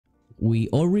We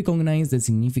all recognize the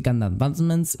significant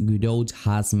advancements Godot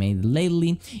has made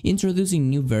lately, introducing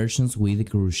new versions with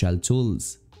crucial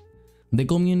tools. The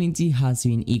community has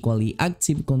been equally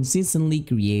active, consistently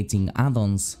creating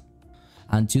add-ons.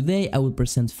 And today I will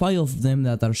present 5 of them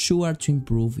that are sure to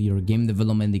improve your game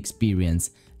development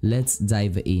experience. Let's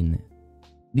dive in.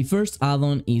 The first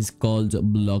add-on is called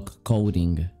block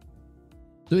coding.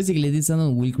 So basically this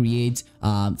add-on will create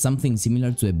something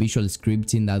similar to a visual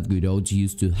scripting that Godot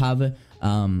used to have.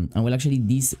 And well, actually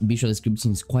this visual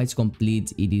scripting is quite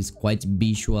complete. It is quite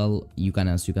visual. You can,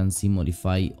 as you can see,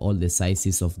 modify all the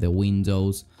sizes of the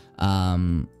windows.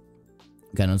 You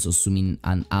can also zoom in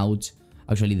and out.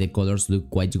 Actually the colors look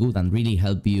quite good and really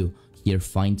help you here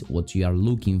find what you are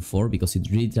looking for, because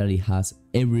it literally has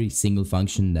every single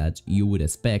function that you would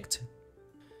expect.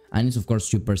 And it's of course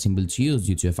super simple to use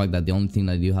due to the fact that the only thing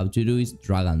that you have to do is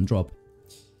drag and drop.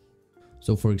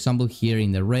 So for example, here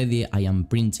in the ready I am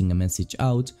printing a message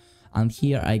out, and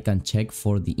here I can check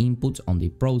for the input on the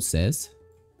process.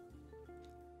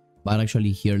 But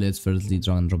actually here let's firstly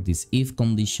drag and drop this if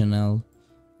conditional,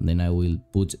 then I will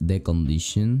put the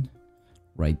condition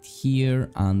right here,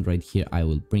 and right here I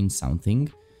will print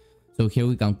something. So here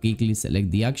we can quickly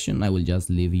select the action. I will just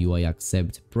leave UI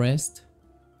accept pressed,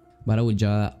 but I will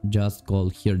just call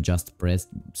here just pressed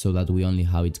so that we only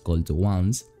have it called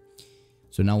once.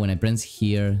 So now when I press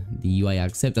here the UI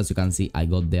accept, as you can see I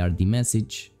got there the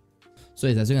message. So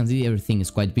yes, as you can see, everything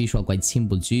is quite visual, quite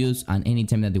simple to use, and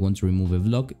anytime that you want to remove a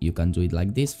block you can do it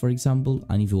like this, for example,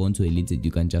 and if you want to delete it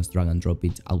you can just drag and drop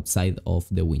it outside of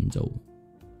the window.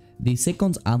 The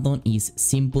second add-on is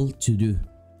simple to do.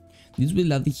 This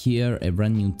will add here a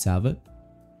brand new tab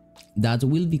that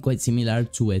will be quite similar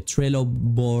to a Trello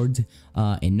board,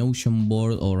 a Notion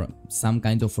board, or some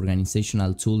kind of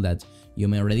organizational tool that you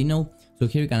may already know. So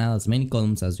here you can add as many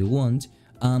columns as you want,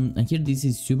 and here this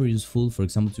is super useful, for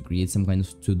example, to create some kind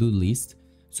of to-do list.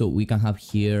 So we can have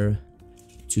here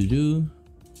to do,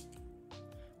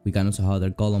 we can also have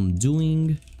other column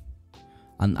doing,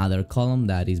 and other column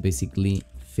that is basically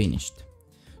finished.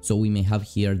 So we may have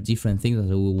here different things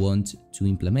that we want to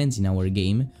implement in our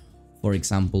game. For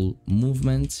example,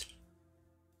 movement,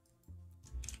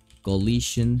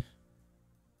 collision,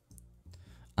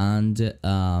 and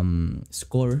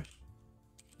scoring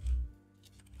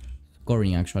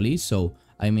actually. So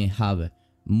I may have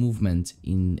movement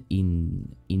in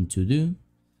to do.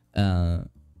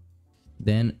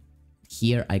 Then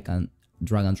here I can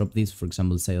drag and drop this, for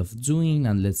example, side of doing,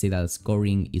 and let's say that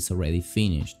scoring is already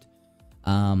finished.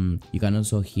 You can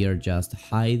also here just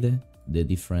hide the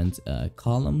different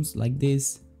columns like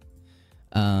this.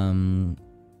 You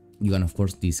can of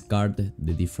course discard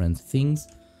the different things,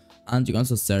 and you can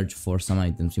also search for some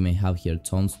items. You may have here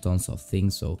tons of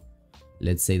things. So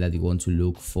let's say that you want to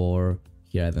look for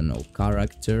here, I don't know,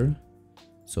 character,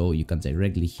 so you can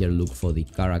directly here look for the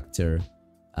character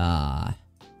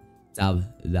tab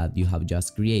that you have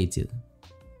just created.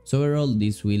 So overall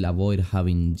this will avoid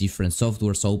having different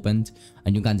softwares opened,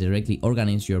 and you can directly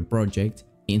organize your project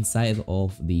inside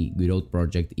of the Godot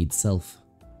project itself.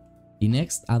 The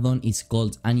next add-on is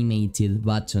called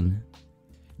AnimatedButton.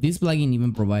 This plugin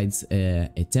even provides a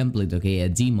template, okay, a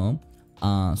demo,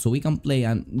 so we can play,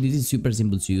 and this is super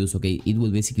simple to use, okay. It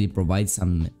will basically provide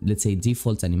some, let's say,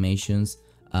 default animations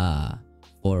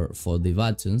for the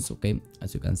buttons, okay,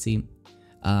 as you can see.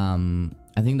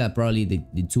 I think that probably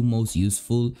the two most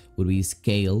useful would be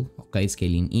scale, okay,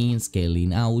 scaling in,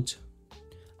 scaling out.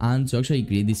 And to actually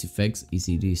create these effects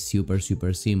it is super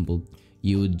simple.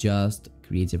 You would just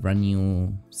create a brand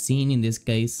new scene. In this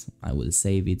case I will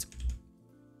save it,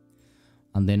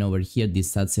 and then over here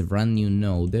this adds a brand new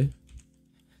node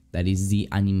that is the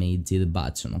animated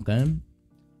button, okay.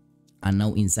 And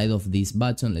now inside of this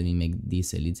button, let me make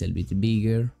this a little bit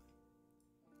bigger.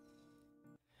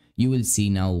 You will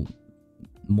see now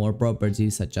more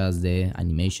properties such as the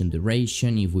animation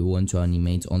duration, if we want to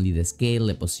animate only the scale,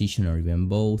 the position, or even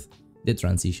both, the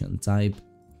transition type,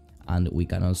 and we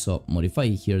can also modify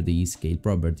here the scale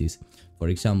properties. For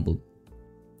example,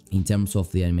 in terms of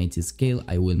the animated scale,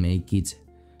 I will make it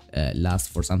last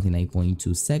for something like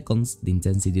 0.2 seconds. The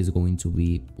intensity is going to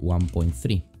be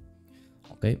 1.3,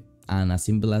 okay. And as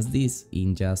simple as this,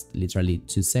 in just literally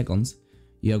 2 seconds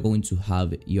you are going to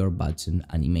have your button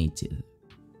animated.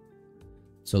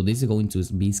 So this is going to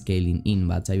be scaling in,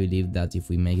 but I believe that if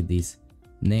we make this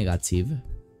negative,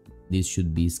 this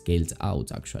should be scaled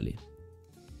out actually.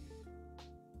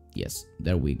 Yes,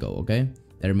 there we go, okay.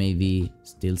 There may be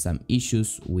still some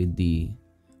issues with the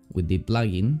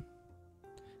plugin,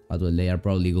 but well, they are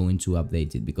probably going to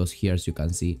update it, because here, as you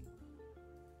can see,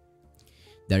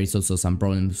 There is also some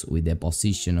problems with the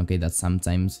position, okay, that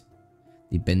sometimes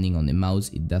depending on the mouse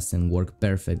it doesn't work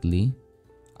perfectly,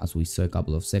 as we saw a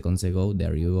couple of seconds ago.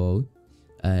 There you go.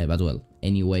 But well,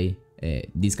 anyway,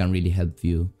 this can really help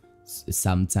you save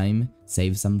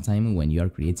some time when you are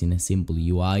creating a simple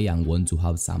UI and want to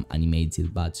have some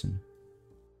animated button.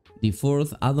 The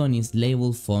fourth add-on is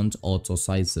label font auto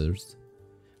sizers.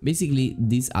 Basically,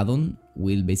 this add-on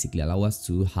will basically allow us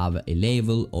to have a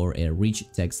label or a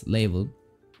rich text label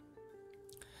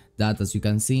that, as you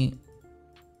can see,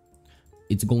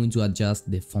 it's going to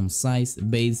adjust the font size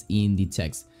based in the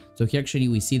text. So here actually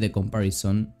we see the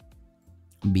comparison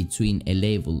between a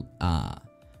label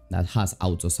that has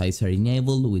auto sizer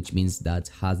enabled, which means that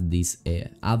has this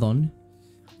add-on.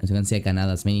 As you can see, I can add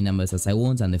as many numbers as I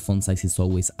want, and the font size is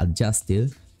always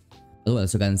adjusted. Well,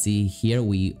 as you can see here,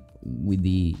 without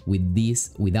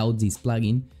this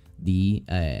plugin, the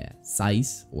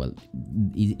size, well,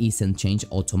 it isn't changed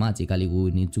automatically. We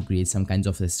would need to create some kind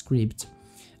of a script.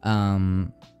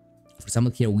 For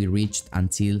example, here we reached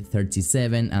until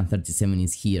 37, and 37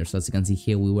 is here. So as you can see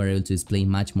here, we were able to display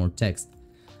much more text.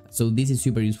 So this is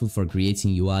super useful for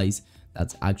creating UIs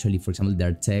that actually, for example,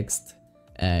 their text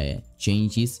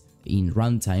changes in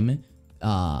runtime,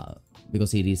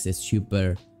 because it is a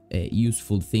super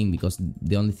useful thing, because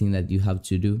the only thing that you have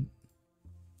to do,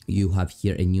 you have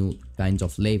here a new kind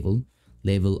of label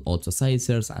auto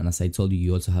sizers, and as I told you,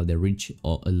 you also have the rich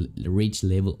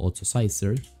label auto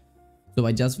sizer. So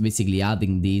by just basically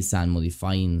adding this and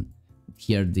modifying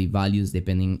here the values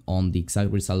depending on the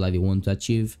exact result that you want to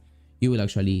achieve, you will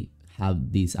actually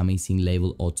have these amazing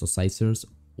label auto sizers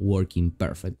working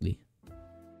perfectly.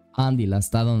 And the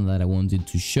last add-on that I wanted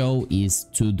to show is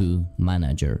TODO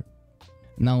Manager.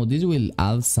 Now this will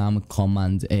add some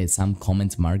comment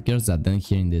markers that then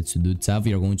here in the To-Do tab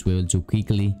you're going to be able to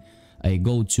quickly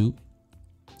go to.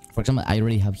 For example, I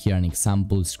already have here an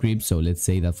example script, so let's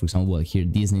say that, for example, well, here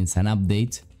this needs an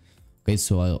update. Okay,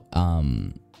 so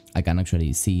I can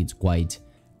actually see it's quite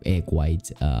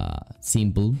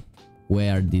simple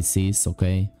where this is,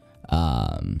 okay,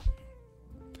 and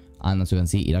as you can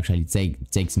see, it actually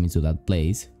takes me to that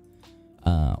place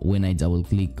when I double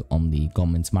click on the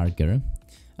comments marker.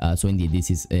 So indeed, this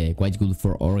is quite good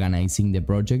for organizing the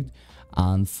project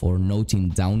and for noting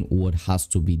down what has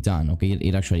to be done. Okay,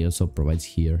 it actually also provides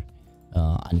here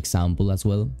an example as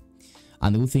well.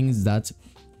 And the good thing is that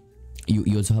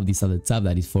you also have this other tab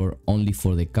that is only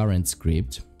for the current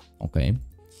script. Okay,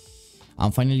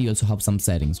 and finally you also have some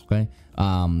settings. Okay,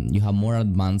 you have more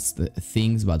advanced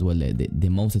things, but well, the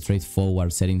most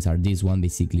straightforward settings are this one.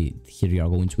 Basically here you are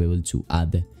going to be able to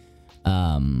add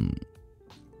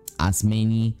as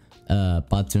many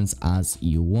patterns as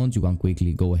you want. You can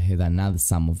quickly go ahead and add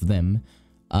some of them.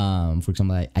 For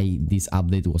example, this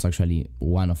update was actually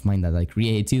one of mine that I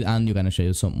created, and you can actually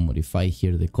also modify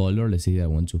here the color. Let's say I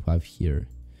want to have here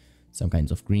some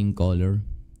kinds of green color,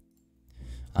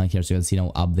 and here, so you can see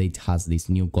now update has this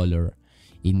new color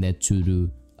in the To-Do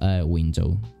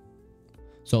window.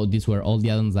 So these were all the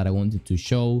add-ons that I wanted to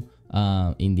show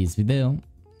in this video.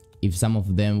 If some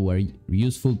of them were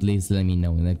useful, please let me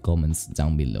know in the comments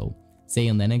down below. See you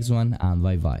on the next one, and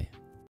bye bye.